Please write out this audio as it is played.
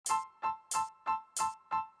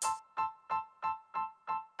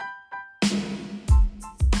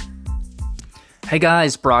Hey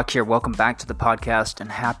guys, Brock here. Welcome back to the podcast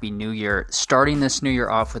and Happy New Year. Starting this new year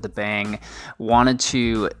off with a bang. Wanted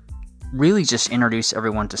to really just introduce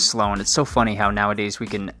everyone to Sloan. It's so funny how nowadays we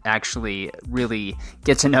can actually really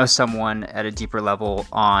get to know someone at a deeper level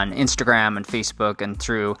on Instagram and Facebook, and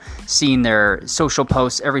through seeing their social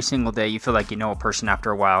posts every single day, you feel like you know a person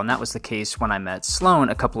after a while. And that was the case when I met Sloan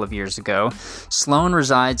a couple of years ago. Sloan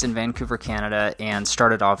resides in Vancouver, Canada, and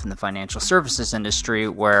started off in the financial services industry,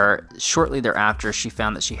 where shortly thereafter she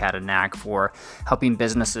found that she had a knack for helping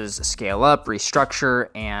businesses scale up, restructure,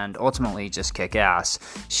 and ultimately just kick ass.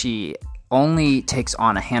 She only takes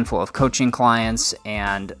on a handful of coaching clients,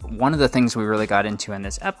 and one of the things we really got into in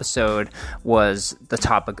this episode was the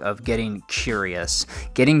topic of getting curious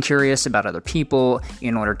about other people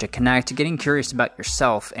in order to connect, getting curious about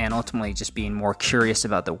yourself, and ultimately just being more curious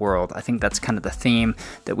about the world. I think that's kind of the theme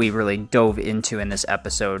that we really dove into in this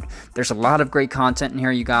episode. There's a lot of great content in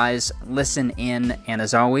here, you guys. Listen in, and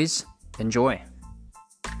as always, enjoy.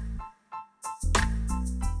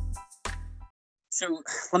 So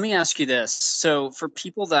let me ask you this. So for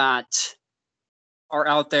people that are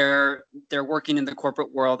out there, they're working in the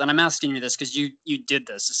corporate world, and I'm asking you this because you did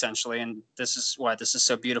this essentially, and this is why this is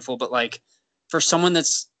so beautiful. But like for someone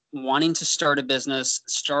that's wanting to start a business,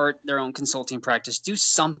 start their own consulting practice, do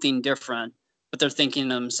something different, but they're thinking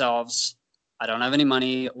to themselves, I don't have any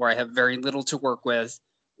money, or I have very little to work with.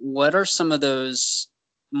 What are some of those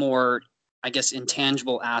more, I guess,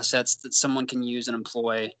 intangible assets that someone can use and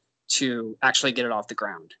employ to actually get it off the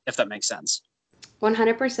ground, if that makes sense?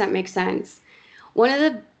 100% makes sense. One of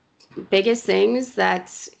the biggest things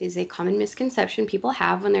that is a common misconception people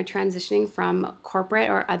have when they're transitioning from corporate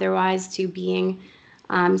or otherwise to being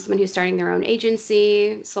someone who's starting their own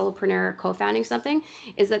agency, solopreneur, co-founding something,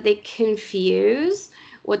 is that they confuse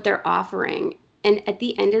what they're offering. And at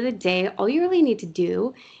the end of the day, all you really need to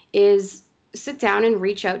do is sit down and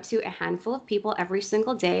reach out to a handful of people every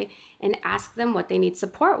single day and ask them what they need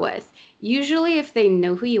support with. Usually, if they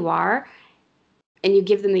know who you are and you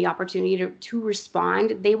give them the opportunity to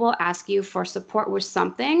respond, they will ask you for support with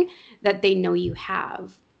something that they know you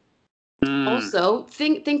have. Also,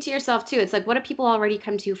 think to yourself too. It's like, what do people already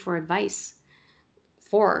come to you for advice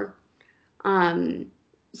for?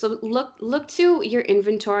 So look to your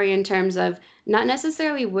inventory in terms of not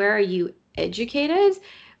necessarily where are you educated,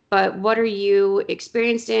 but what are you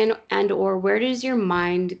experienced in, and or where does your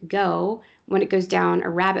mind go when it goes down a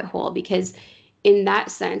rabbit hole? Because in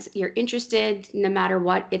that sense, you're interested, no matter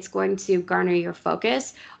what, it's going to garner your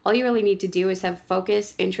focus. All you really need to do is have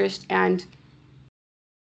focus, interest, and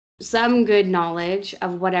some good knowledge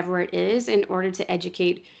of whatever it is in order to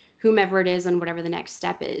educate whomever it is on whatever the next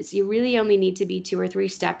step is. You really only need to be 2 or 3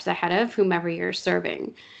 steps ahead of whomever you're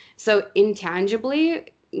serving. So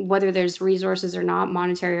intangibly, whether there's resources or not,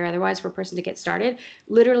 monetary or otherwise, for a person to get started,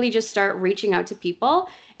 literally just start reaching out to people.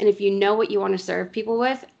 And if you know what you want to serve people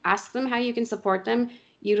with, ask them how you can support them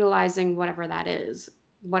utilizing whatever that is,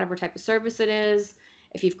 whatever type of service it is.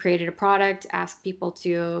 If you've created a product, ask people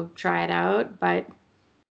to try it out, but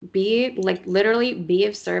literally be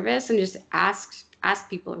of service and just ask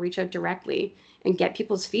people, reach out directly and get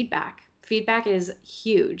people's feedback. Feedback is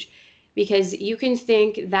huge, because you can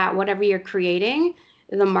think that whatever you're creating,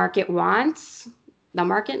 the market wants, the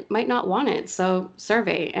market might not want it. So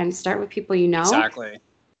survey and start with people you know. Exactly.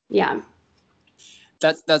 Yeah.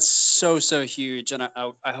 That's so huge, and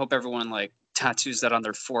I hope everyone like tattoos that on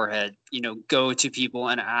their forehead. Go to people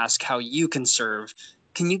and ask how you can serve.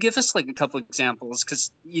 Can you give us like a couple examples?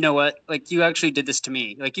 Because you know what, like you actually did this to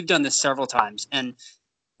me. Like you've done this several times, and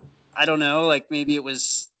I don't know, like maybe it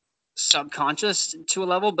was subconscious to a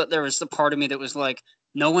level, but there was the part of me that was like,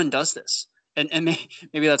 no one does this. And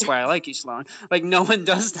maybe that's why I like you, Sloan. Like no one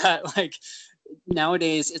does that. Like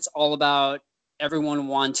nowadays it's all about everyone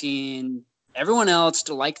wanting everyone else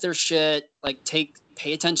to like their shit, like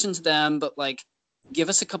pay attention to them, but like give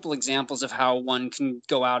us a couple examples of how one can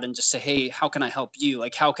go out and just say, hey, how can I help you?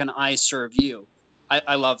 Like how can I serve you?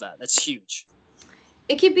 I love that. That's huge.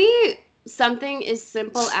 It could be something as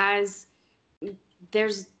simple as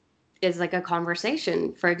there's is like a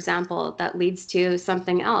conversation, for example, that leads to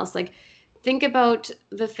something else. Like think about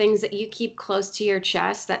the things that you keep close to your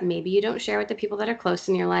chest that maybe you don't share with the people that are close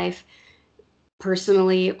in your life,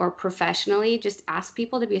 personally or professionally. Just ask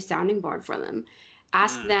people to be a sounding board for them.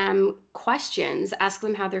 Ask them questions, ask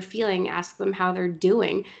them how they're feeling, ask them how they're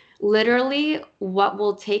doing. Literally, what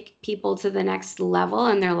will take people to the next level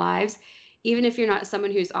in their lives, even if you're not someone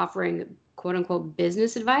who's offering quote unquote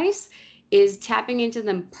business advice, is tapping into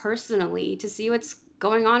them personally to see what's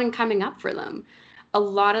going on and coming up for them. A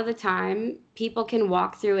lot of the time, people can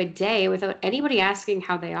walk through a day without anybody asking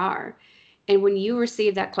how they are. And when you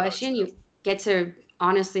receive that question, you get to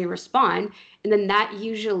honestly respond. And then that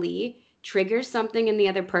usually triggers something in the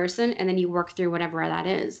other person. And then you work through whatever that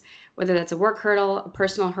is, whether that's a work hurdle, a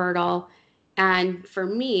personal hurdle. And for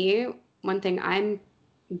me, one thing I'm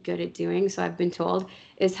good at doing, so I've been told,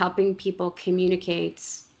 is helping people communicate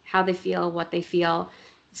how they feel, what they feel,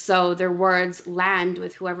 so their words land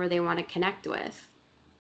with whoever they want to connect with.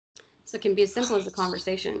 So it can be as simple as a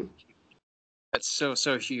conversation. That's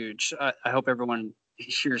so huge. I hope everyone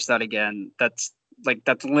hears that again. That's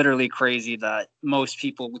literally crazy that most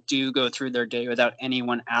people do go through their day without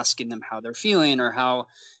anyone asking them how they're feeling or how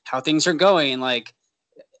things are going. Like,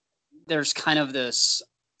 there's kind of this,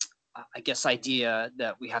 I guess, idea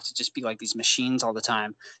that we have to just be like these machines all the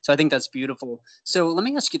time. So I think that's beautiful. So let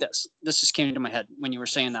me ask you this. This just came into my head when you were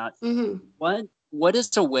saying that. Mm-hmm. What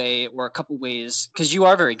is a way or a couple ways, because you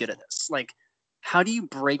are very good at this, like, how do you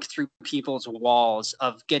break through people's walls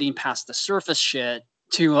of getting past the surface shit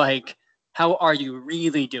to, like, how are you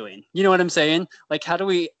really doing? You know what I'm saying? Like, how do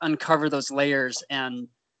we uncover those layers and,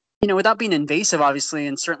 without being invasive, obviously,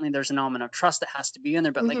 and certainly there's an element of trust that has to be in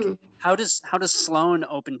there, but like, Mm-hmm. how does Sloan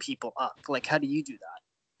open people up? Like, how do you do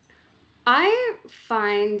that? I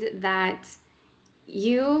find that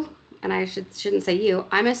and I shouldn't say you,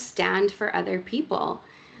 I'm a stand for other people.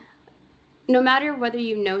 No matter whether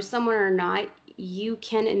you know someone or not, you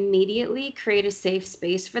can immediately create a safe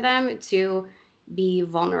space for them to be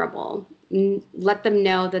vulnerable. Let them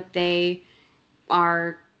know that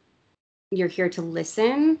are you're here to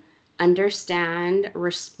listen, understand,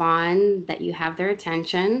 respond, that you have their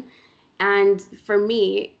attention. And for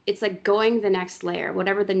me, it's like going the next layer,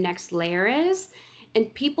 whatever the next layer is.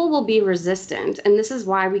 And people will be resistant. And this is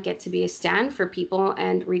why we get to be a stand for people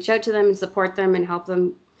and reach out to them and support them and help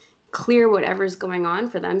them clear whatever's going on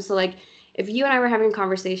for them. So, like, if you and I were having a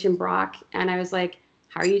conversation, Brock, and I was like,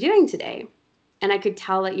 how are you doing today? And I could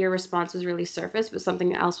tell that your response was really surface, but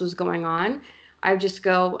something else was going on. I would just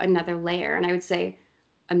go another layer and I would say,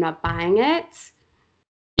 I'm not buying it.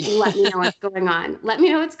 Let me know what's going on. Let me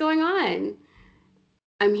know what's going on.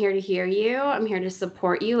 I'm here to hear you. I'm here to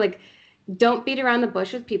support you. Like, don't beat around the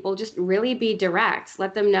bush with people. Just really be direct.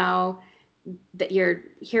 Let them know that you're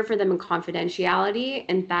here for them in confidentiality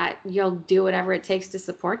and that you'll do whatever it takes to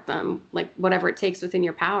support them, like whatever it takes within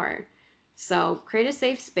your power. So create a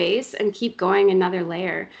safe space and keep going another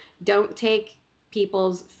layer. Don't take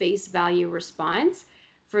people's face value response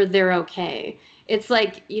for they're okay. It's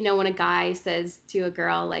like, when a guy says to a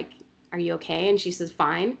girl, like, are you okay? And she says,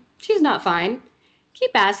 fine. She's not fine.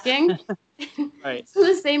 Keep asking. Right. So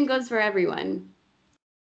the same goes for everyone.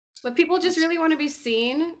 But people just really want to be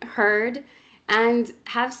seen, heard, and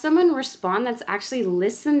have someone respond that's actually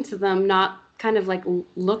listened to them, not kind of like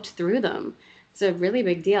looked through them. It's a really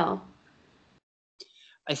big deal.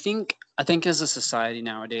 I think as a society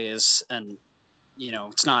nowadays, and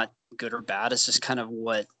it's not good or bad, it's just kind of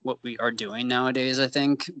what we are doing nowadays, I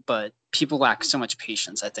think. But people lack so much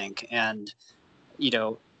patience, I think. And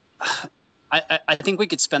I think we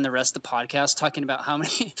could spend the rest of the podcast talking about how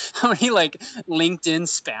many like LinkedIn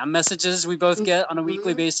spam messages we both get on a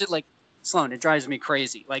weekly basis. Like, Sloan, it drives me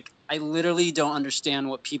crazy. Like, I literally don't understand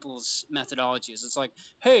what people's methodology is. It's like,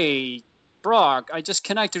 hey, Brock, I just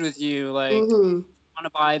connected with you. Like, want to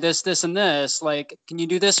buy this, and this. Like, can you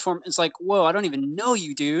do this for me? It's like, whoa, I don't even know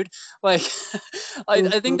you, dude. Like,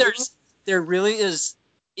 I think there really is.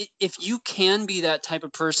 If you can be that type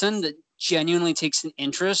of person that genuinely takes an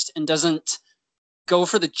interest and doesn't go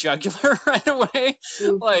for the jugular right away,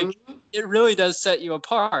 like, it really does set you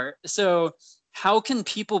apart. So how can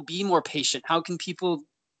people be more patient? How can people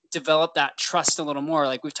develop that trust a little more?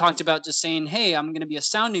 Like, we've talked about just saying, hey, I'm going to be a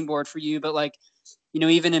sounding board for you, but like,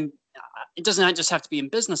 even in, it doesn't just have to be in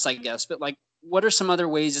business, I guess, but like, what are some other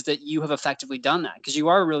ways that you have effectively done that? Because you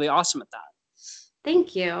are really awesome at that.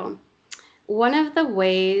 Thank you. One of the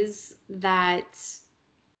ways that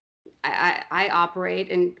I operate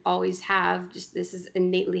and always have, just this is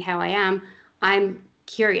innately how I am, I'm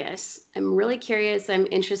curious. I'm really curious. I'm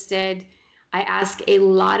interested. I ask a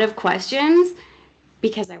lot of questions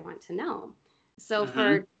because I want to know. So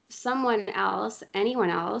for someone else, anyone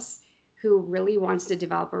else who really wants to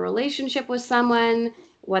develop a relationship with someone,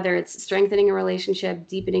 whether it's strengthening a relationship,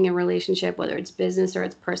 deepening a relationship, whether it's business or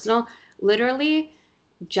it's personal, literally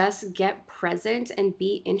just get present and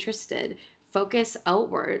be interested. Focus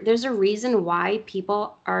outward. There's a reason why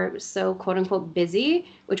people are so quote unquote busy,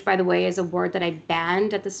 which, by the way, is a word that I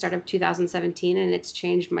banned at the start of 2017, and it's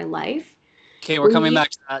changed my life. Okay, we're coming back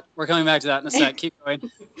to that. We're coming back to that in a sec. Keep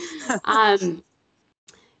going.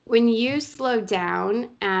 When you slow down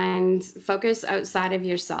and focus outside of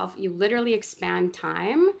yourself, you literally expand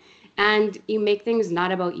time And you make things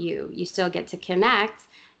not about you. You still get to connect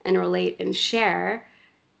and relate and share.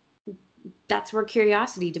 That's where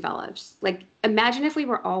curiosity develops. Like, imagine if we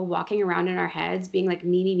were all walking around in our heads being like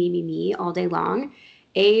me all day long.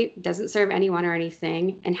 A doesn't serve anyone or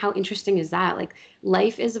anything. And how interesting is that? Like,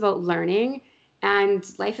 life is about learning, and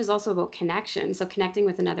life is also about connection. So, connecting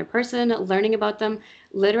with another person, learning about them,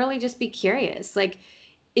 literally just be curious. Like,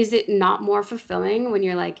 is it not more fulfilling when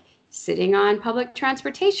you're like sitting on public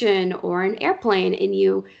transportation or an airplane and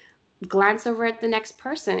you glance over at the next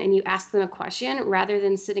person and you ask them a question rather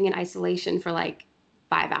than sitting in isolation for like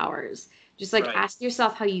 5 hours? Just like Right. ask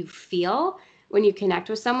yourself how you feel when you connect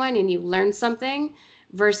with someone and you learn something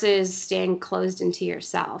versus staying closed into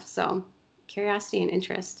yourself. So curiosity and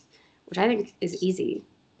interest, which I think is easy.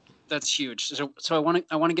 That's huge. So I want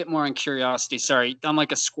to get more on curiosity. Sorry, I'm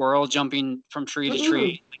like a squirrel jumping from tree to Mm-mm.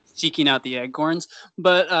 tree, like seeking out the acorns.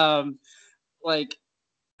 But like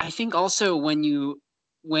I think also when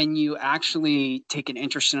you actually take an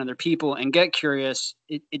interest in other people and get curious,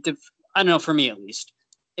 I don't know, for me at least,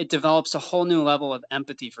 it develops a whole new level of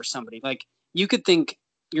empathy for somebody. Like you could think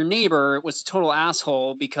your neighbor was a total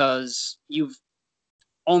asshole because you've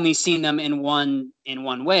only seen them in one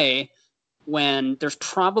way, when there's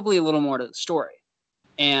probably a little more to the story.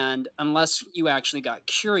 And unless you actually got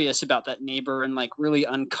curious about that neighbor and like really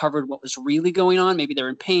uncovered what was really going on, maybe they're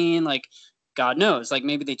in pain, like God knows, like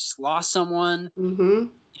maybe they just lost someone, Mm-hmm.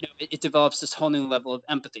 it develops this whole new level of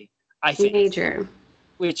empathy, I think, Major.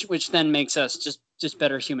 which then makes us just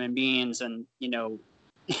better human beings, and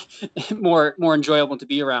more enjoyable to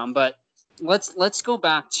be around. But let's go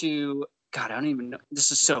back to God. I don't even know.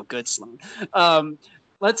 This is so good, Sloan. Um,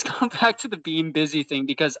 let's go back to the being busy thing,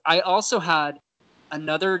 because I also had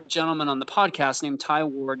another gentleman on the podcast named Ty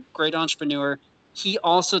Ward, great entrepreneur. He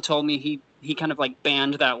also told me he kind of like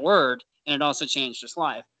banned that word, and it also changed his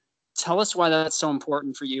life. Tell us why that's so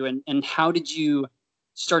important for you, and how did you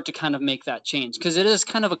start to kind of make that change? Because it is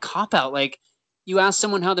kind of a cop out. Like you ask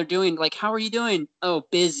someone how they're doing, like, how are you doing? Oh,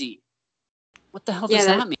 busy. What the hell Yeah, does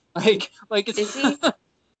that that mean? Like it's busy.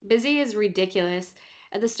 Busy is ridiculous.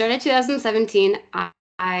 At the start of 2017,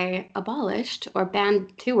 I abolished or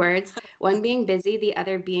banned two words, one being busy, the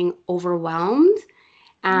other being overwhelmed. Mm,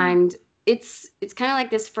 And it's kind of like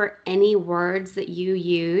this for any words that you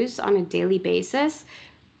use on a daily basis.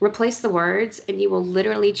 Replace the words and you will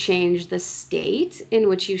literally change the state in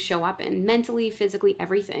which you show up in mentally, physically,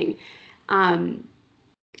 everything. Um,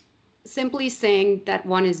 Simply saying that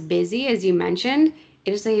one is busy, as you mentioned,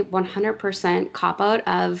 it is a 100% cop out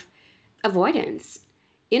of avoidance.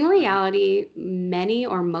 In right. reality, many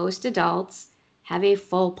or most adults have a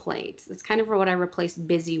full plate. That's kind of what I replaced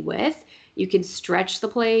busy with. You can stretch the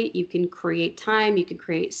plate, you can create time, you can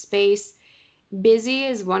create space. Busy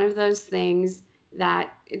is one of those things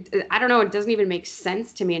that I don't know, it doesn't even make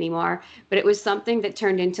sense to me anymore, but it was something that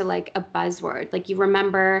turned into like a buzzword. Like you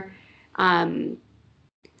remember, um,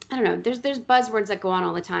 I don't know. There's buzzwords that go on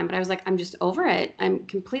all the time, but I was like, I'm just over it. I'm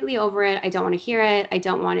completely over it. I don't want to hear it. I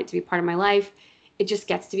don't want it to be part of my life. It just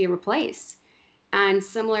gets to be replaced. And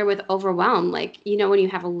similar with overwhelm, like when you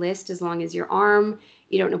have a list as long as your arm,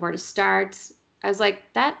 you don't know where to start. I was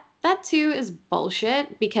like, that too is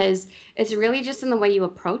bullshit because it's really just in the way you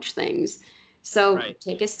approach things. So Right.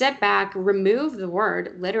 take a step back, remove the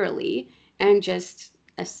word literally, and just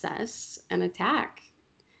assess and attack.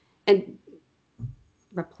 And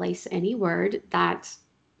replace any word that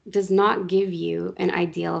does not give you an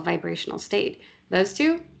ideal vibrational state. Those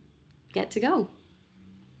two get to go.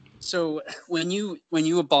 So when you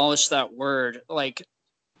abolish that word, like,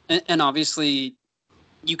 and obviously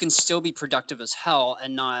you can still be productive as hell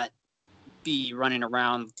and not be running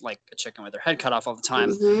around like a chicken with their head cut off all the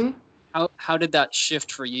time. Mm-hmm. How did that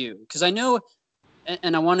shift for you? Because I know,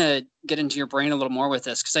 and I want to get into your brain a little more with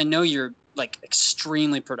this, because I know you're like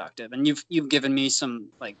extremely productive, and you've given me some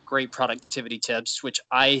like great productivity tips, which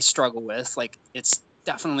I struggle with. Like it's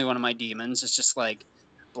definitely one of my demons. It's just like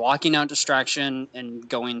blocking out distraction and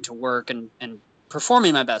going to work and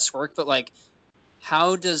performing my best work. But like,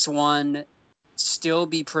 how does one still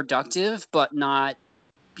be productive but not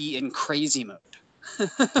be in crazy mode?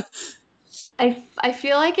 I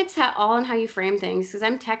feel like it's all in how you frame things because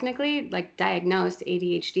I'm technically like diagnosed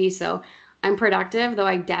ADHD, so I'm productive, though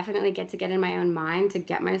I definitely get in my own mind to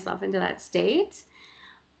get myself into that state.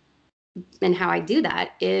 And how I do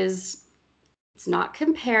that is it's not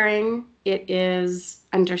comparing, it is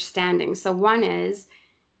understanding. So one is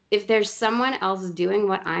if there's someone else doing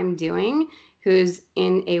what I'm doing, who's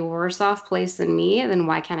in a worse off place than me, then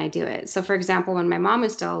why can't I do it? So, for example, when my mom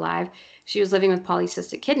was still alive, she was living with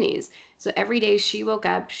polycystic kidneys. So every day she woke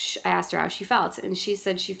up, I asked her how she felt, and she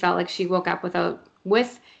said she felt like she woke up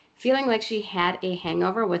with feeling like she had a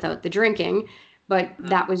hangover without the drinking, but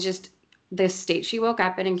that was just the state she woke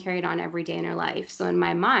up in and carried on every day in her life. So in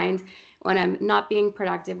my mind, when I'm not being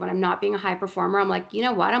productive, when I'm not being a high performer, I'm like, you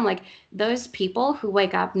know what? I'm like, those people who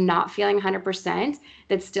wake up not feeling 100%,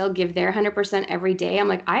 that still give their 100% every day, I'm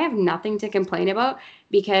like, I have nothing to complain about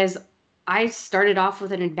because I started off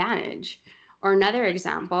with an advantage. Or another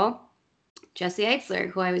example, Jesse Eitzler,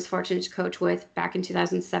 who I was fortunate to coach with back in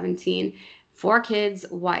 2017, 4 kids,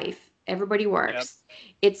 wife, everybody Yep. works.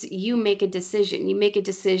 It's you make a decision. You make a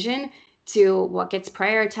decision to what gets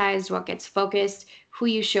prioritized, what gets focused, who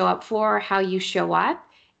you show up for, how you show up,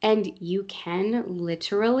 and you can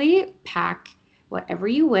literally pack whatever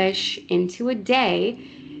you wish into a day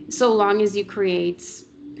so long as you create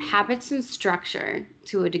habits and structure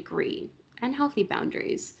to a degree and healthy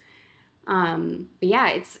boundaries. But yeah,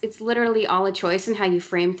 it's literally all a choice in how you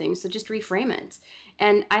frame things. So just reframe it.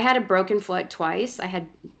 And I had a broken foot twice. I had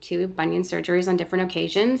 2 bunion surgeries on different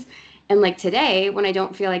occasions. And like today, when I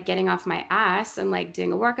don't feel like getting off my ass and like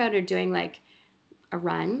doing a workout or doing like a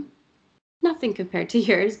run, nothing compared to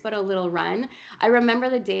yours, but a little run. I remember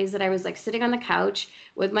the days that I was like sitting on the couch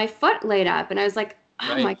with my foot laid up and I was like, oh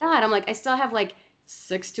my Right. God, I'm like, I still have like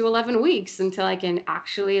 6 to 11 weeks until I can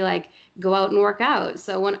actually like go out and work out.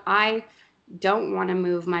 So when I don't want to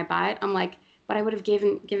move my butt, I'm like, but I would have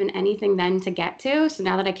given anything then to get to. So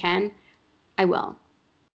now that I can, I will.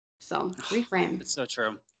 So reframe. It's so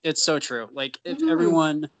true. It's so true. Like Mm-hmm.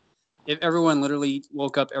 if everyone literally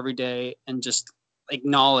woke up every day and just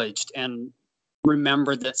acknowledged and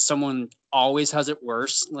remembered that someone always has it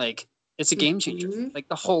worse, like it's a game changer. Mm-hmm. Like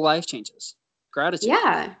the whole life changes. Gratitude.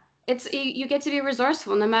 Yeah. It's you get to be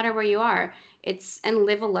resourceful no matter where you are. It's and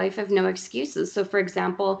live a life of no excuses. So for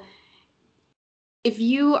example, if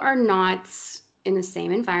you are not in the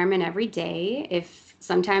same environment every day, if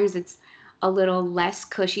sometimes it's a little less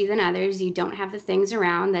cushy than others, you don't have the things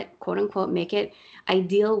around that quote unquote make it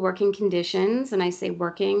ideal working conditions. And I say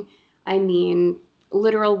working, I mean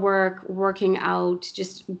literal work, working out,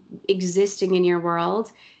 just existing in your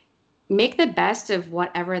world. Make the best of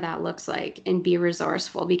whatever that looks like and be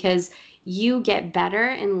resourceful because you get better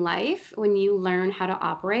in life when you learn how to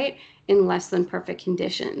operate in less than perfect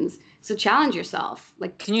conditions. So challenge yourself.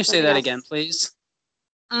 Can you Like say I that again, asked, please?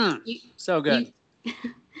 you So good. you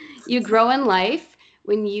you grow in life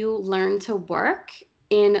when you learn to work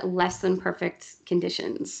in less than perfect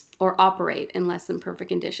conditions or operate in less than perfect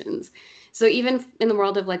conditions. So even in the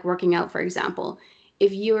world of like working out, for example,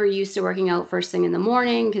 if you are used to working out first thing in the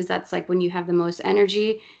morning because that's like when you have the most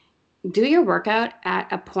energy, do your workout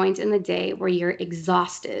at a point in the day where you're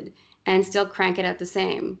exhausted and still crank it out the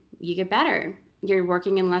same. You get better. You're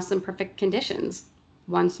working in less than perfect conditions.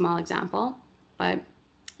 One small example, but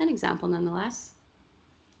an example nonetheless.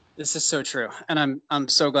 This is so true. And I'm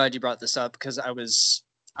so glad you brought this up because I was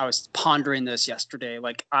pondering this yesterday.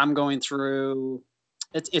 Like I'm going through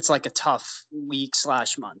it's like a tough week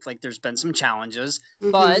slash month. Like there's been some challenges,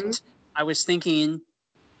 Mm-hmm. but I was thinking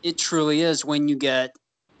it truly is when you get,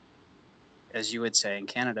 as you would say in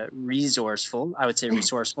Canada, resourceful. I would say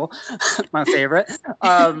resourceful, my favorite.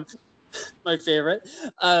 My favorite.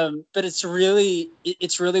 But it's really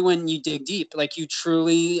when you dig deep, like you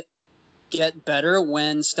truly get better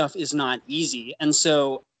when stuff is not easy. And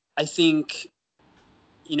so I think,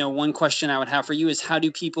 one question I would have for you is how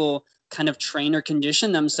do people kind of train or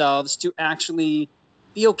condition themselves to actually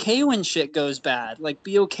be okay when shit goes bad? Like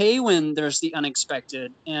be okay when there's the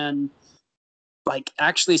unexpected and like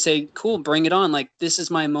actually say, cool, bring it on. Like this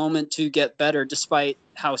is my moment to get better despite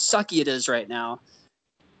how sucky it is right now.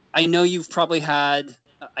 I know you've probably had,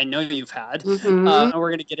 I know you've had, Mm-hmm. and we're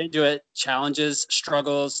going to get into it, challenges,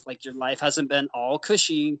 struggles, like your life hasn't been all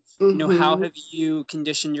cushy. How Mm-hmm. have you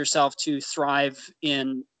conditioned yourself to thrive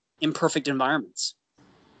in imperfect environments?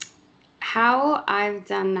 How I've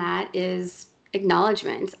done that is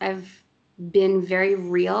acknowledgement. I've been very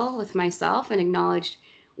real with myself and acknowledged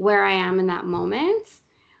where I am in that moment,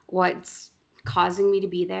 what's causing me to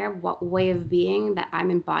be there, what way of being that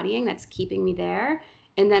I'm embodying that's keeping me there.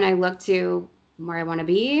 And then I look to where I want to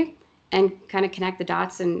be and kind of connect the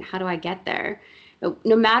dots and how do I get there?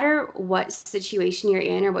 No matter what situation you're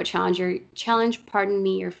in or what challenge,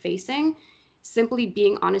 you're facing, simply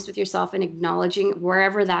being honest with yourself and acknowledging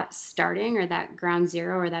wherever that starting or that ground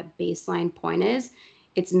zero or that baseline point is,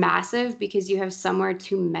 it's massive because you have somewhere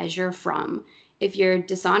to measure from. If you're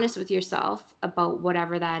dishonest with yourself about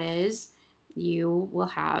whatever that is, you will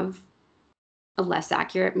have a less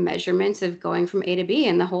accurate measurement of going from A to B.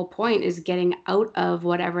 And the whole point is getting out of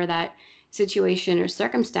whatever that situation or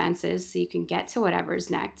circumstance is so you can get to whatever's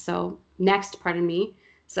next. Pardon me.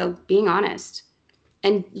 So being honest.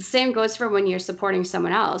 And the same goes for when you're supporting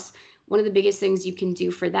someone else. One of the biggest things you can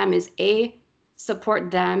do for them is support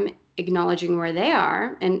them, acknowledging where they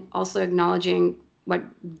are and also acknowledging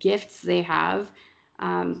what gifts they have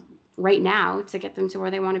right now to get them to where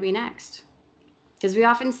they want to be next. Because we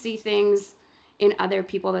often see things in other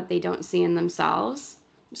people that they don't see in themselves.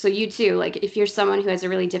 So you too, like if you're someone who has a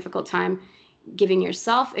really difficult time giving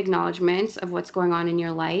yourself acknowledgement of what's going on in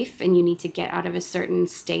your life and you need to get out of a certain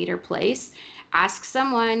state or place, ask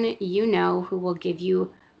someone you know who will give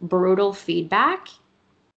you brutal feedback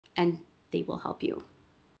and they will help you.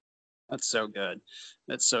 That's so good.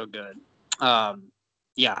 That's so good.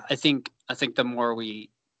 Yeah, I think the more we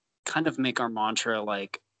kind of make our mantra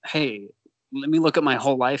like, hey, let me look at my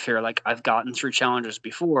whole life here. Like I've gotten through challenges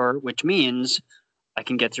before, which means I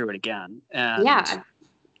can get through it again. And Yeah.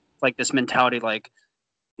 like this mentality, like,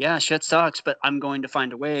 yeah, shit sucks, but I'm going to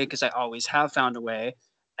find a way because I always have found a way.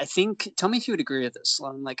 I think, tell me if you would agree with this,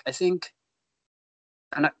 Sloan. Like, I think,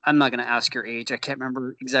 and I'm not going to ask your age. I can't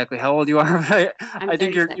remember exactly how old you are, but I'm I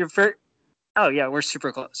think 36. oh yeah, we're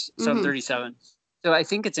super close. So I'm Mm-hmm. 37. So I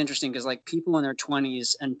think it's interesting because like people in their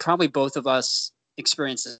 20s, and probably both of us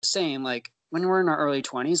experience the same. Like when we're in our early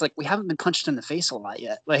 20s, like we haven't been punched in the face a lot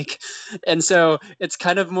yet. Like, and so it's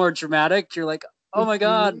kind of more dramatic. You're like, oh my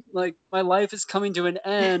God, like my life is coming to an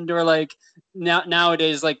end. Or like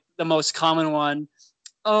nowadays, like the most common one,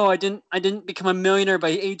 oh, I didn't become a millionaire by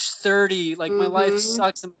age 30. Like my life Mm-hmm.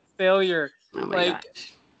 sucks. I'm a failure. Oh my Like,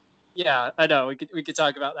 gosh. yeah, I know. We could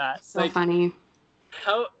talk about that. So Like, funny.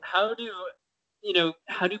 how do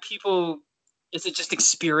how do people, is it just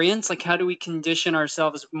experience? Like how do we condition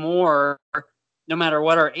ourselves more, no matter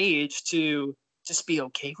what our age, to just be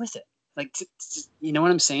okay with it? Like you know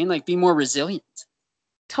what I'm saying? Like be more resilient.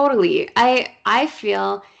 Totally. I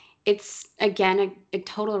feel it's again a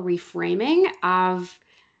total reframing of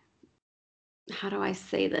how do I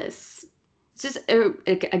say this? It's just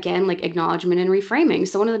again like acknowledgement and reframing.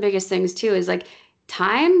 So one of the biggest things too is like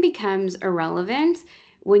time becomes irrelevant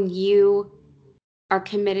when you are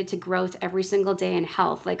committed to growth every single day in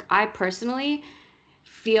health. Like I personally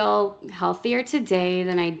feel healthier today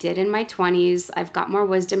than I did in my 20s. I've got more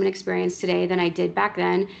wisdom and experience today than I did back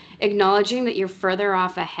then. Acknowledging that you're further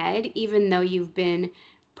off ahead, even though you've been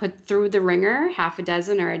put through the ringer half a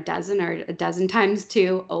dozen or a dozen times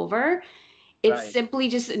too over. It's Right. simply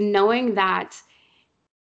just knowing that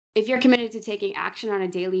if you're committed to taking action on a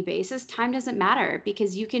daily basis, time doesn't matter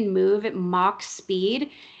because you can move at Mach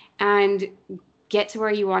speed and get to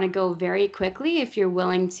where you want to go very quickly if you're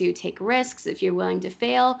willing to take risks, if you're willing to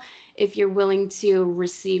fail, if you're willing to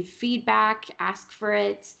receive feedback, ask for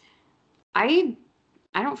it. I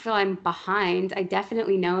I don't feel I'm behind. I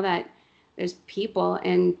definitely know that there's people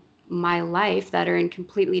in my life that are in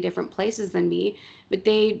completely different places than me, but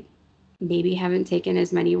they maybe haven't taken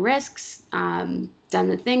as many risks, done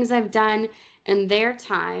the things I've done, and their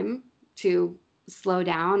time to slow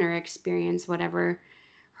down or experience whatever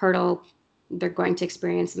hurdle they're going to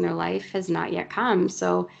experience in their life has not yet come.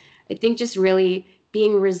 So I think just really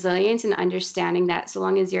being resilient and understanding that so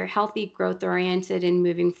long as you're healthy, growth oriented, and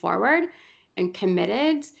moving forward and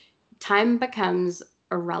committed, time becomes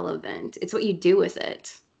irrelevant. It's what you do with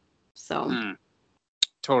it. So, does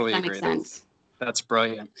Totally that make agree. sense? That's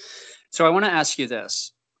brilliant. So I want to ask you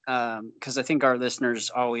this, because I think our listeners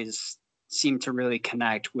always seem to really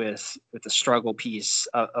connect with the struggle piece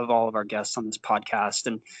of all of our guests on this podcast,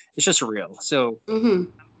 and it's just real. So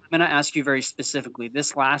Mm-hmm. I'm going to ask you very specifically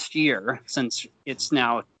this last year, since it's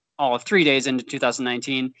now all of 3 days into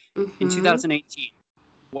 2019. In Mm-hmm. 2018,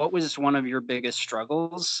 what was one of your biggest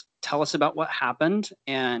struggles? Tell us about what happened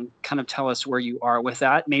and kind of tell us where you are with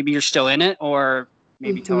that. Maybe you're still in it, or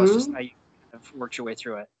maybe tell us just Mm-hmm. how you kind of worked your way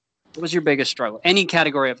through it. What was your biggest struggle? Any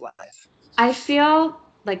category of life. I feel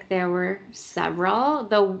like there were several,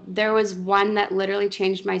 though there was one that literally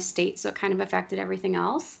changed my state, so it kind of affected everything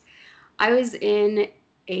else. I was in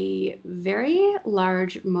a very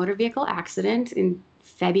large motor vehicle accident in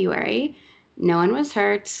February. No one was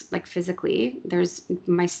hurt, like physically. There's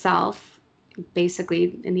myself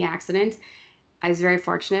basically in the accident. I was very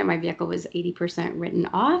fortunate. My vehicle was 80% written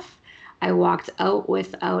off. I walked out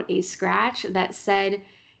without a scratch that said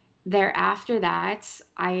thereafter that,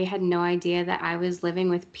 I had no idea that I was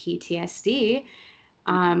living with PTSD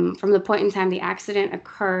from the point in time the accident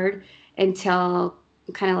occurred until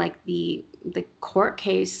kind of like the court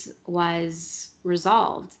case was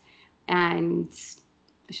resolved. And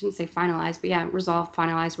I shouldn't say finalized, but yeah, resolved,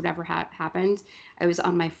 finalized, whatever happened. I was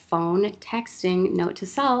on my phone texting, note to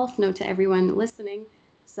self, note to everyone listening.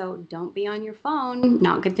 So don't be on your phone.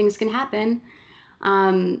 Not good things can happen.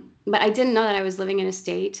 But I didn't know that I was living in a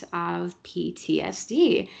state of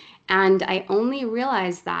PTSD. And I only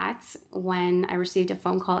realized that when I received a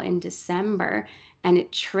phone call in December and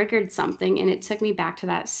it triggered something and it took me back to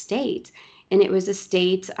that state. And it was a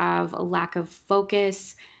state of a lack of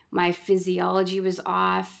focus. My physiology was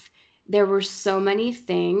off. There were so many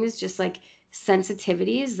things, just like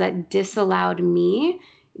sensitivities that disallowed me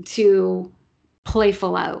to play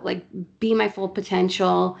full out, like be my full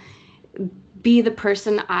potential, be the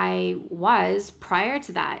person I was prior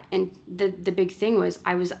to that. And the big thing was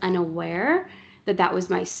I was unaware that that was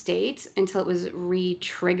my state until it was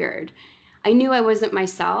re-triggered. I knew I wasn't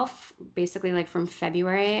myself basically like from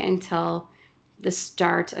February until the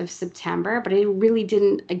start of September, but I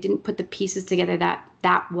didn't put the pieces together that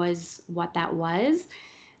that was what that was.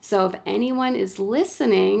 So if anyone is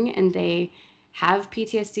listening and they have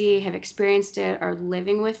PTSD, have experienced it, are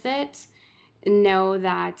living with it, know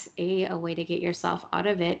that a way to get yourself out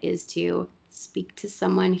of it is to speak to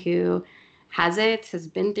someone who has it, has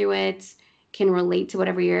been through it, can relate to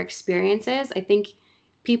whatever your experience is. I think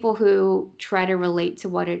people who try to relate to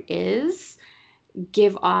what it is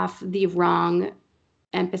give off the wrong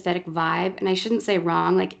empathetic vibe. And I shouldn't say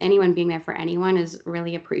wrong, like anyone being there for anyone is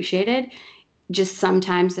really appreciated. Just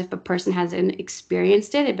sometimes if a person hasn't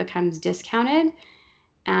experienced it, it becomes discounted.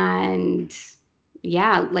 And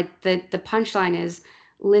yeah, like the punchline is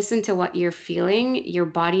listen to what you're feeling, your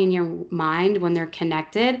body and your mind when they're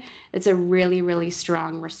connected. It's a really, really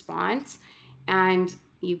strong response. And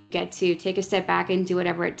you get to take a step back and do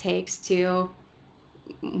whatever it takes to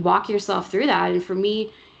walk yourself through that. And for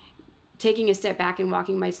me, taking a step back and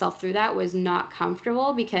walking myself through that was not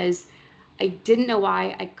comfortable because I didn't know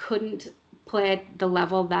why I couldn't play at the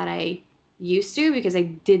level that I used to because I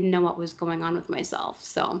didn't know what was going on with myself.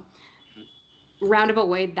 So roundabout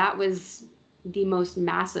way, that was the most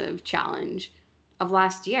massive challenge of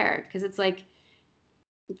last year because it's like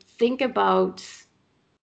think about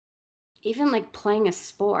even like playing a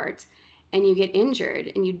sport and you get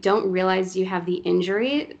injured and you don't realize you have the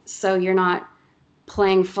injury, so you're not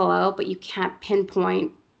playing full out, but you can't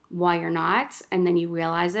pinpoint why you're not, and then you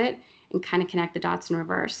realize it and kind of connect the dots in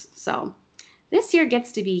reverse. So this year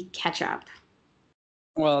gets to be catch up.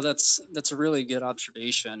 Well, that's a really good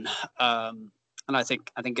observation, and I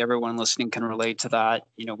think everyone listening can relate to that.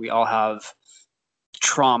 You know, we all have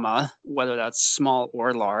trauma, whether that's small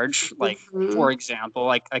or large. Like, Mm-hmm. for example,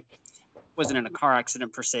 like I wasn't in a car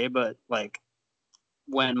accident per se, but like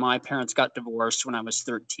when my parents got divorced when I was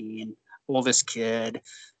 13, oldest kid,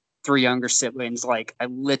 three younger siblings, like I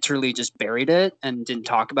literally just buried it and didn't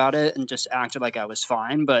talk about it and just acted like I was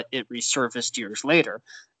fine, but it resurfaced years later.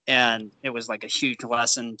 And it was like a huge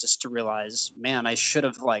lesson just to realize, man, I should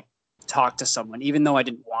have like talked to someone, even though I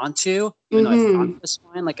didn't want to, even though I thought Mm-hmm. it was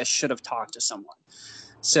fine, like I should have talked to someone.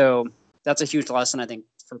 So that's a huge lesson, I think,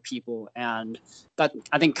 for people. And that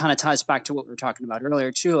I think kind of ties back to what we were talking about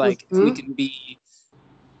earlier too. Like if we Mm-hmm. can be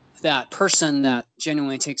that person that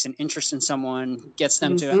genuinely takes an interest in someone, gets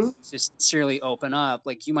them to Mm-hmm. sincerely open up,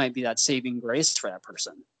 like you might be that saving grace for that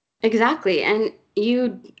person. Exactly. And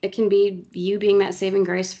it can be you being that saving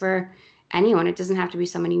grace for anyone. It doesn't have to be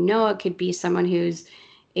someone you know. It could be someone who's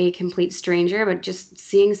a complete stranger, but just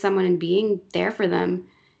seeing someone and being there for them.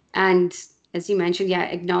 And as you mentioned, yeah,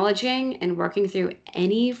 acknowledging and working through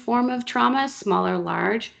any form of trauma, small or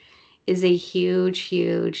large, is a huge,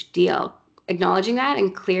 huge deal. Acknowledging that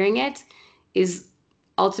and clearing it is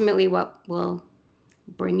ultimately what will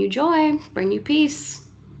bring you joy, bring you peace.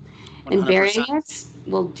 And burying 100%.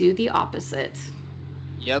 it will do the opposite.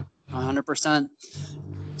 Yep, 100%.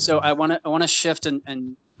 So I want to shift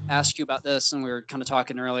and ask you about this. And we were kind of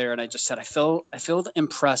talking earlier, and I just said I feel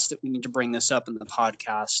impressed that we need to bring this up in the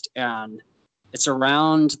podcast, and it's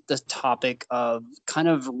around the topic of kind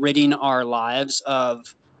of ridding our lives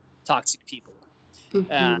of toxic people.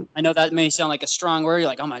 And Mm-hmm. I know that may sound like a strong word. You're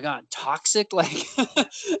like, oh my God, toxic? Like,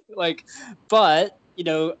 like, but, you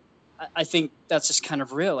know, I think that's just kind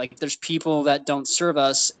of real. Like, there's people that don't serve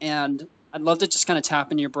us. And I'd love to just kind of tap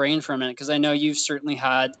into your brain for a minute, because I know you've certainly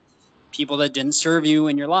had people that didn't serve you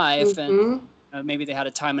in your life. And Mm-hmm. maybe they had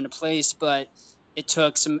a time and a place, but it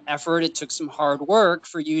took some effort. It took some hard work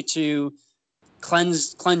for you to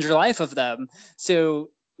cleanse your life of them. So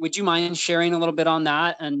would you mind sharing a little bit on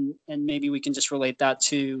that, and maybe we can just relate that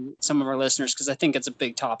to some of our listeners, because I think it's a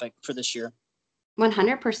big topic for this year.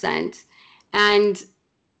 100%. And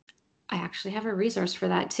I actually have a resource for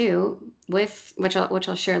that too, with which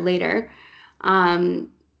I'll share later.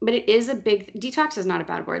 but it is a big detox is not a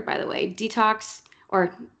bad word, by the way. Detox,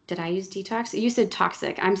 or did I use detox? You said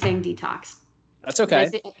toxic. I'm saying detox. That's But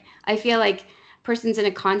okay. I feel like a person's in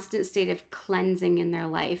a constant state of cleansing in their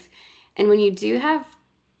life. And when you do have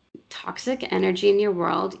toxic energy in your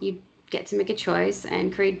world, you get to make a choice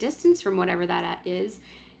and create distance from whatever that is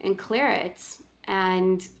and clear it.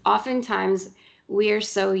 And oftentimes we are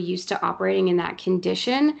so used to operating in that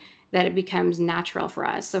condition that it becomes natural for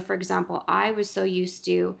us. So, for example, I was so used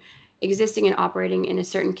to existing and operating in a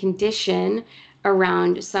certain condition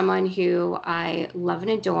around someone who I love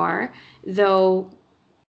and adore, though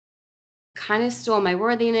kind of stole my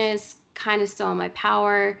worthiness, kind of stole my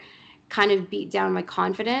power, kind of beat down my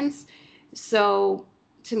confidence. So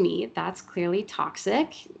to me, that's clearly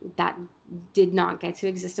toxic. That did not get to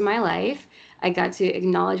exist in my life. I got to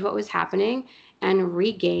acknowledge what was happening and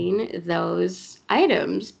regain those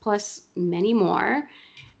items plus many more.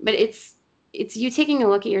 But it's you taking a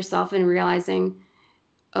look at yourself and realizing,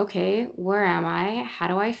 okay, where am I? How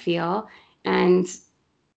do I feel? And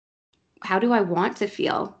how do I want to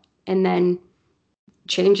feel? And then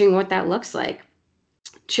changing what that looks like.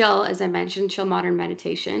 Chill, as I mentioned, Chill Modern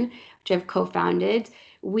Meditation, which I've co founded.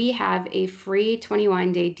 We have a free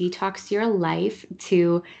 21-day detox to your life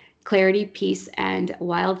to clarity, peace, and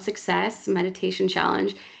wild success meditation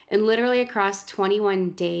challenge. And literally across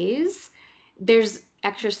 21 days, there's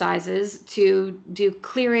exercises to do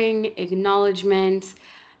clearing, acknowledgement,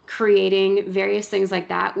 creating various things like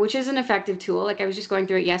that, which is an effective tool. Like I was just going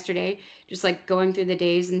through it yesterday, just like going through the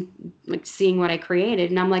days and like seeing what I created.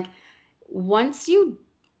 And I'm like, once you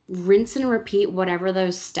rinse and repeat whatever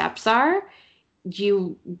those steps are,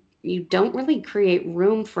 you you don't really create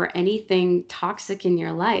room for anything toxic in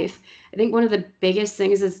your life. I think one of the biggest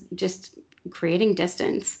things is just creating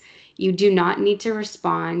distance. You do not need to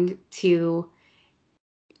respond to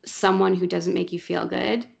someone who doesn't make you feel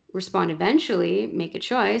good. Respond eventually, make a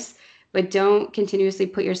choice, but don't continuously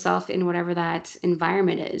put yourself in whatever that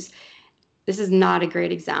environment is. This is not a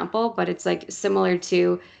great example, but it's like similar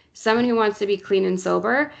to someone who wants to be clean and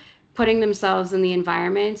sober, putting themselves in the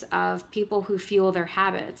environment of people who fuel their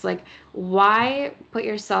habits. Like, why put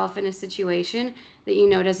yourself in a situation that you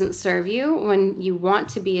know doesn't serve you when you want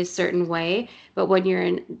to be a certain way, but when you're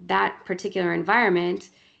in that particular environment,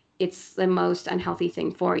 it's the most unhealthy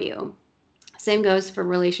thing for you. Same goes for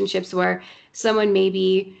relationships where someone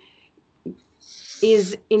maybe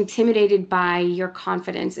is intimidated by your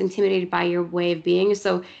confidence, intimidated by your way of being.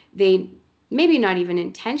 So they maybe not even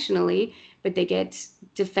intentionally, but they get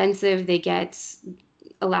defensive, they get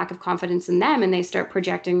a lack of confidence in them, and they start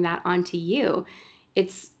projecting that onto you.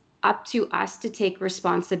 It's up to us to take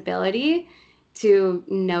responsibility to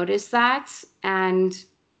notice that and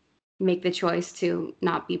make the choice to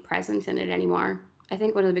not be present in it anymore. I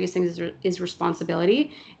think one of the biggest things is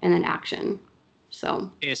responsibility and then action.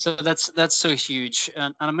 So Okay, so that's so huge,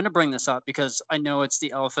 and I'm going to bring this up because I know it's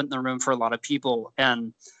the elephant in the room for a lot of people,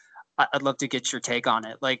 and I'd love to get your take on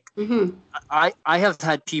it. Like, mm-hmm. I have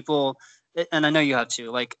had people, and I know you have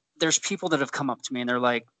too. Like, there's people that have come up to me and they're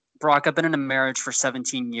like, "Brock, I've been in a marriage for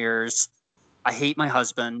 17 years. I hate my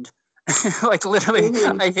husband. Like literally,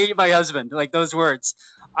 Mm-hmm. I hate my husband. Like those words.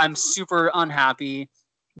 I'm super unhappy,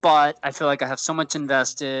 but I feel like I have so much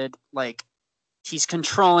invested. Like he's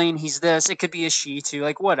controlling. He's this. It could be a she too.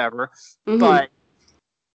 Like whatever. Mm-hmm. But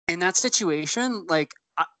in that situation, like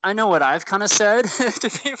I know what I've kind of said to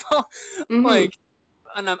people. Mm-hmm. Like,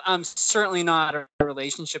 and I'm certainly not a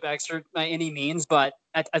relationship expert by any means, but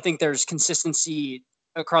I think there's consistency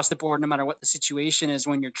across the board, no matter what the situation is,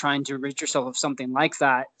 when you're trying to rid yourself of something like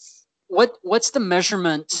that. What's the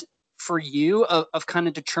measurement for you of kind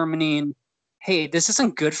of determining, hey, this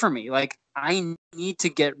isn't good for me. Like I need to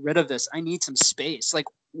get rid of this. I need some space. Like,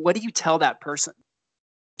 what do you tell that person?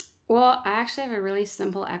 Well, I actually have a really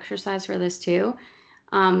simple exercise for this too.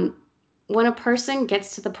 Um, when a person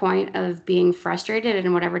gets to the point of being frustrated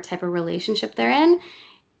in whatever type of relationship they're in,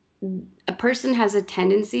 a person has a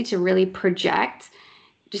tendency to really project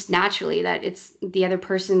just naturally that it's the other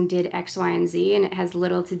person did X, Y, and Z, and it has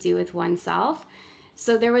little to do with oneself.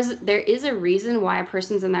 So there is a reason why a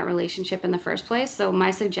person's in that relationship in the first place. So my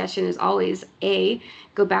suggestion is always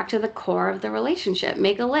go back to the core of the relationship.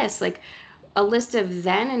 Make a list, like a list of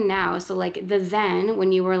then and now. So like the then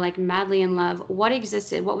when you were like madly in love, what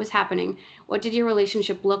existed, what was happening, what did your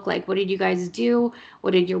relationship look like, what did you guys do,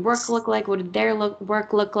 what did your work look like, what did their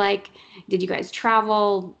work look like, did you guys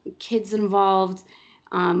travel, kids involved,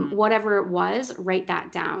 Mm-hmm. whatever it was, write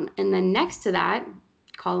that down. And then next to that,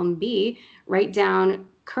 column B, write down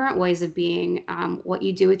current ways of being, what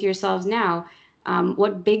you do with yourselves now,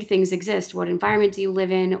 what big things exist, what environment do you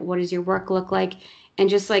live in, what does your work look like, and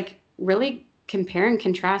just like really compare and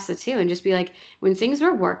contrast the two and just be like, when things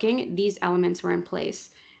were working, these elements were in place.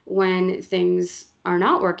 When things are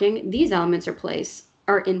not working, these elements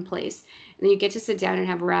are in place. And then you get to sit down and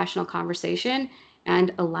have a rational conversation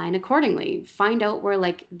and align accordingly. Find out where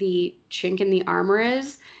like the chink in the armor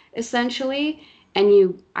is, essentially, and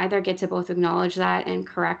you either get to both acknowledge that and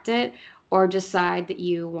correct it, or decide that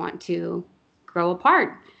you want to grow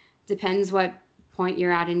apart. Depends what point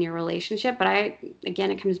you're at in your relationship. But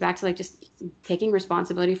again, it comes back to like just taking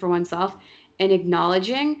responsibility for oneself and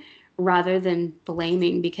acknowledging rather than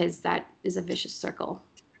blaming, because that is a vicious circle.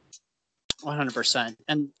 100%.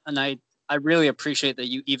 And I really appreciate that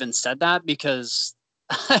you even said that, because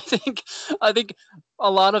I think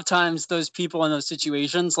a lot of times those people in those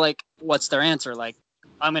situations, like, what's their answer? Like,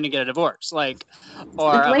 I'm going to get a divorce, like,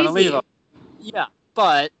 or It's I'm going to leave lazy. them. Yeah,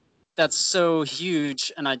 but that's so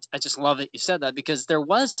huge, and I just love that you said that, because there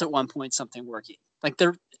was at one point something working. Like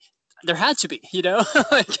there had to be,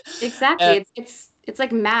 like, Exactly. It's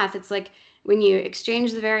like math. It's like when you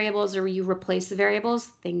exchange the variables or you replace the variables,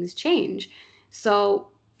 things change. So,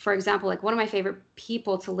 for example, like one of my favorite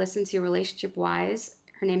people to listen to relationship wise,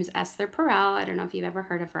 her name is Esther Perel. I don't know if you've ever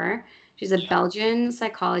heard of her. She's a Belgian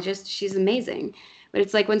psychologist. She's amazing. But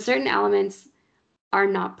it's like when certain elements are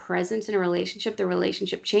not present in a relationship, the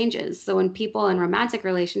relationship changes. So when people in romantic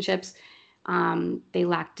relationships, they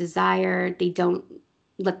lack desire, they don't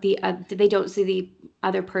see the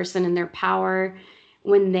other person in their power.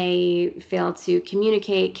 When they fail to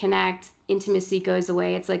communicate, connect, intimacy goes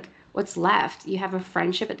away. It's like, what's left? You have a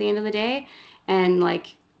friendship at the end of the day, and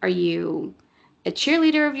like, are you a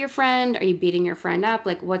cheerleader of your friend? Are you beating your friend up?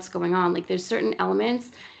 Like, what's going on? Like, there's certain elements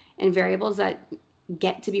and variables that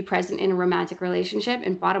get to be present in a romantic relationship.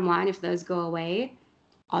 And bottom line, if those go away,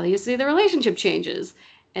 obviously the relationship changes.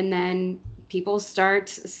 And then people start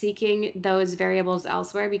seeking those variables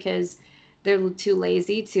elsewhere because they're too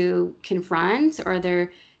lazy to confront, or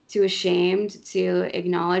they're too ashamed to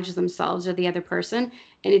acknowledge themselves or the other person.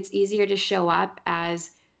 And it's easier to show up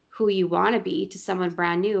as who you want to be to someone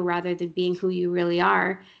brand new rather than being who you really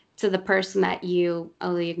are to the person that you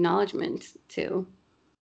owe the acknowledgement to.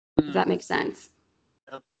 If that makes sense.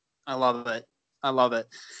 I love it. I love it.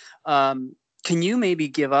 Can you maybe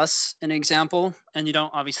give us an example? And you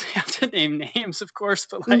don't obviously have to name names, of course,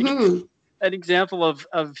 but like an example of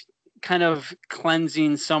kind of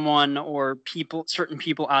cleansing someone or certain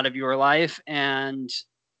people out of your life, and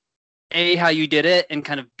A, how you did it, and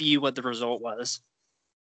kind of B, what the result was.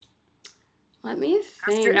 Let me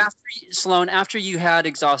think. Sloan, after you had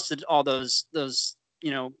exhausted all those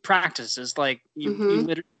practices, like you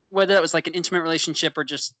literally, whether that was like an intimate relationship or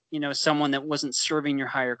just, someone that wasn't serving your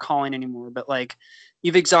higher calling anymore, but like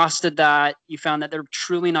you've exhausted that, you found that they're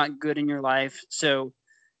truly not good in your life. So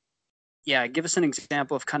yeah, give us an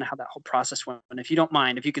example of kind of how that whole process went. And if you don't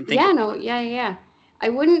mind, if you can think. Yeah.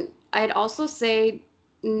 I'd also say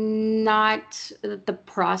not that the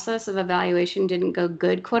process of evaluation didn't go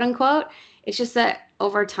good, quote unquote. It's just that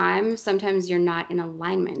over time, sometimes you're not in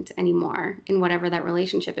alignment anymore in whatever that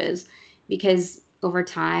relationship is, because over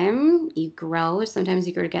time you grow. Sometimes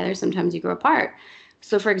you grow together, sometimes you grow apart.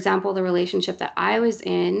 So, for example, the relationship that I was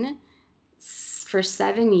in for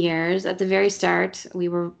 7 years, at the very start, we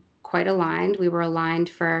were quite aligned. We were aligned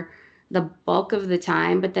for the bulk of the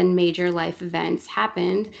time, but then major life events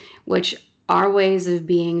happened, which our ways of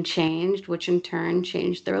being changed, which in turn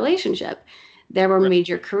changed the relationship. There were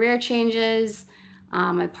major career changes.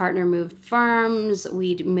 My partner moved firms.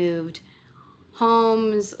 We'd moved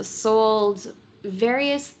homes, sold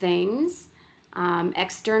various things,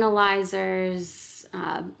 externalizers,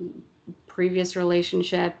 previous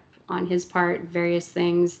relationship on his part, various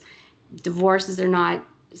things. Divorces are not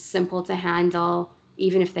simple to handle,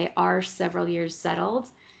 even if they are several years settled.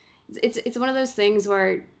 It's one of those things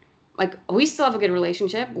where, like, we still have a good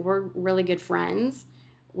relationship. We're really good friends.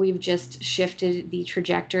 We've just shifted the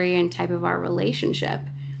trajectory and type of our relationship.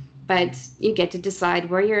 But you get to decide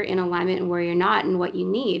where you're in alignment and where you're not and what you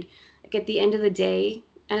need. Like at the end of the day,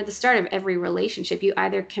 and at the start of every relationship, you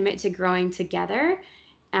either commit to growing together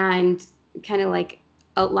and kind of like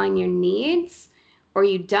outline your needs, or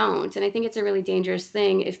you don't. And I think it's a really dangerous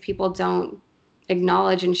thing if people don't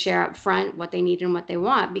acknowledge and share up front what they need and what they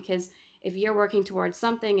want. Because if you're working towards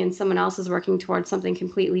something and someone else is working towards something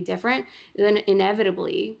completely different, then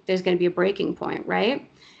inevitably there's going to be a breaking point, right?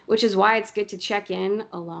 Which is why it's good to check in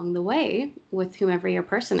along the way with whomever your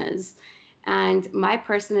person is. And my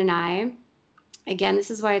person and I, again,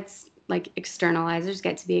 this is why it's like externalizers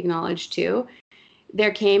get to be acknowledged too.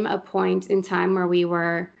 There came a point in time where we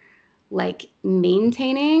were like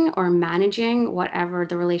maintaining or managing whatever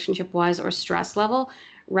the relationship was or stress level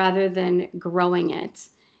rather than growing it.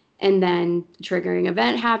 And then triggering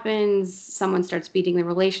event happens, someone starts beating the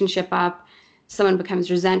relationship up, someone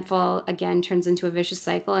becomes resentful, again turns into a vicious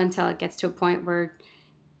cycle until it gets to a point where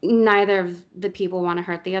neither of the people want to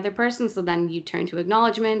hurt the other person. So then you turn to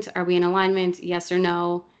acknowledgement. Are we in alignment? Yes or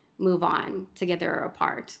no? Move on, together or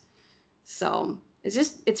apart. So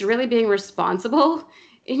it's really being responsible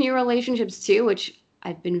in your relationships too, which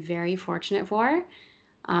I've been very fortunate for.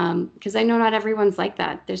 Because I know not everyone's like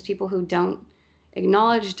that. There's people who don't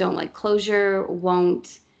acknowledge, don't like closure,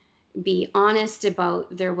 won't be honest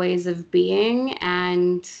about their ways of being,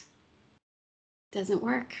 and doesn't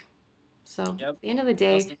work. So Yep. at the end of the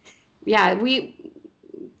day, yeah,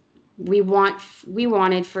 we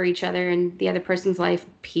wanted for each other and the other person's life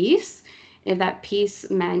peace. If that peace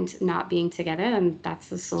meant not being together, then that's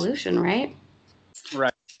the solution, right?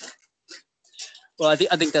 Right. Well, I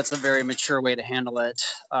think that's a very mature way to handle it.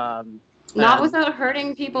 Not without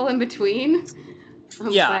hurting people in between.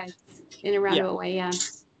 Yeah. But in a roundabout way, yeah.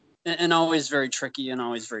 And always very tricky and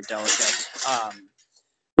always very delicate.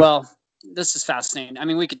 Well, this is fascinating. I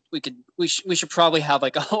mean, we should probably have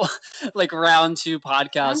like a whole like round 2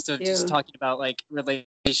 podcast of just talking about like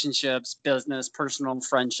relationships, business, personal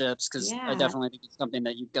friendships, because I definitely think it's something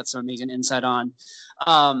that you've got some amazing insight on.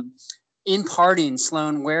 In parting,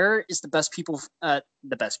 Sloan, where is the best people?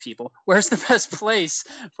 Where's the best place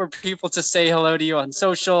for people to say hello to you on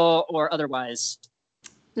social or otherwise?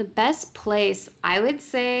 The best place, I would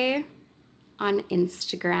say, on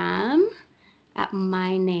Instagram at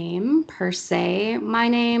my name per se. My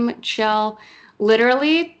name, chill.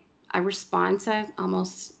 Literally, I respond to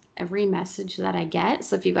almost every message that I get.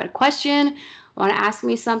 So if you've got a question, want to ask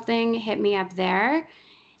me something, hit me up there.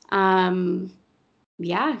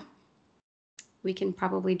 Yeah. We can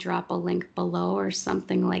probably drop a link below or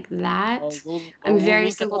something like that. I'm very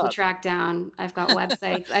simple to track down. I've got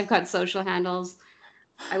websites. I've got social handles.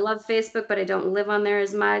 I love Facebook, but I don't live on there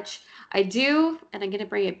as much. I do, and I'm going to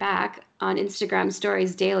bring it back on Instagram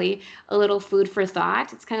stories daily, a little food for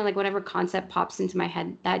thought. It's kind of like whatever concept pops into my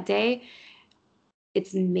head that day.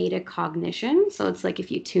 It's metacognition. So it's like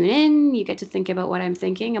if you tune in, you get to think about what I'm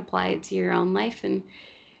thinking, apply it to your own life, and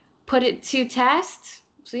put it to test.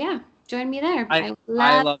 So yeah, join me there. I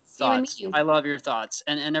love thoughts. I love your thoughts.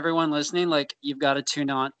 And everyone listening, like you got to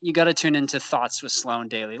tune into Thoughts with Sloan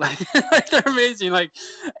daily. Like they're amazing. Like,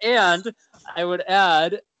 and I would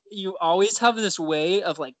add, you always have this way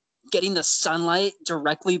of like getting the sunlight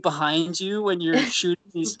directly behind you when you're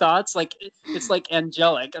shooting these thoughts. Like it's like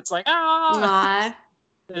angelic. It's like,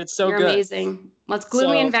 it's so You're good. Amazing. Well, it's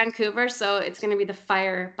gloomy in Vancouver, so it's going to be the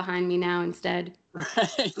fire behind me now instead.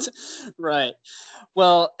 Right.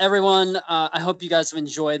 Well, everyone, I hope you guys have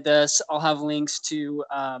enjoyed this. I'll have links to,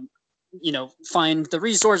 find the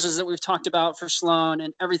resources that we've talked about for Sloan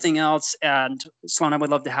and everything else. And Sloan, I would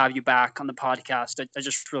love to have you back on the podcast. I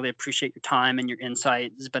just really appreciate your time and your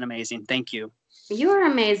insight. It's been amazing. Thank you. You are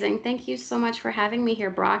amazing. Thank you so much for having me here,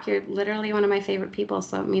 Brock. You're literally one of my favorite people,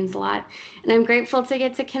 so it means a lot. And I'm grateful to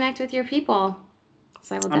get to connect with your people.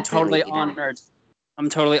 So I will I'm totally honored. I'm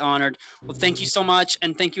totally honored. Well, thank you so much.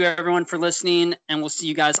 And thank you everyone for listening. And we'll see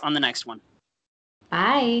you guys on the next one.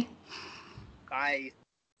 Bye. Bye.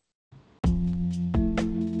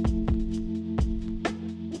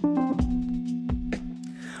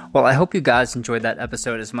 Well, I hope you guys enjoyed that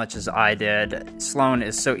episode as much as I did. Sloan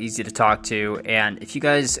is so easy to talk to, and if you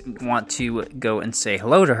guys want to go and say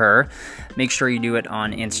hello to her, make sure you do it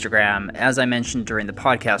on Instagram. As I mentioned during the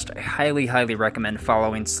podcast, I highly, highly recommend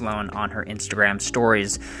following Sloan on her Instagram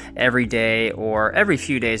stories every day, or every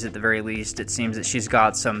few days at the very least. It seems that she's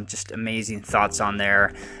got some just amazing thoughts on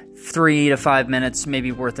there. 3 to 5 minutes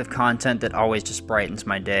maybe worth of content that always just brightens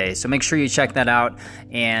my day. So make sure you check that out.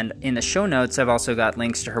 And in the show notes, I've also got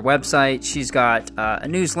links to her website. She's got a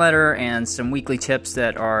newsletter and some weekly tips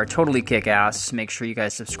that are totally kick-ass. Make sure you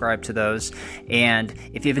guys subscribe to those. And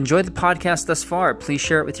if you've enjoyed the podcast thus far, please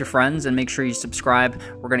share it with your friends and make sure you subscribe.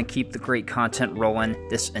 We're going to keep the great content rolling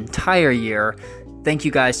this entire year. Thank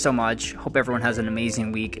you guys so much. Hope everyone has an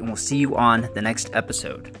amazing week, and we'll see you on the next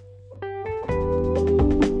episode.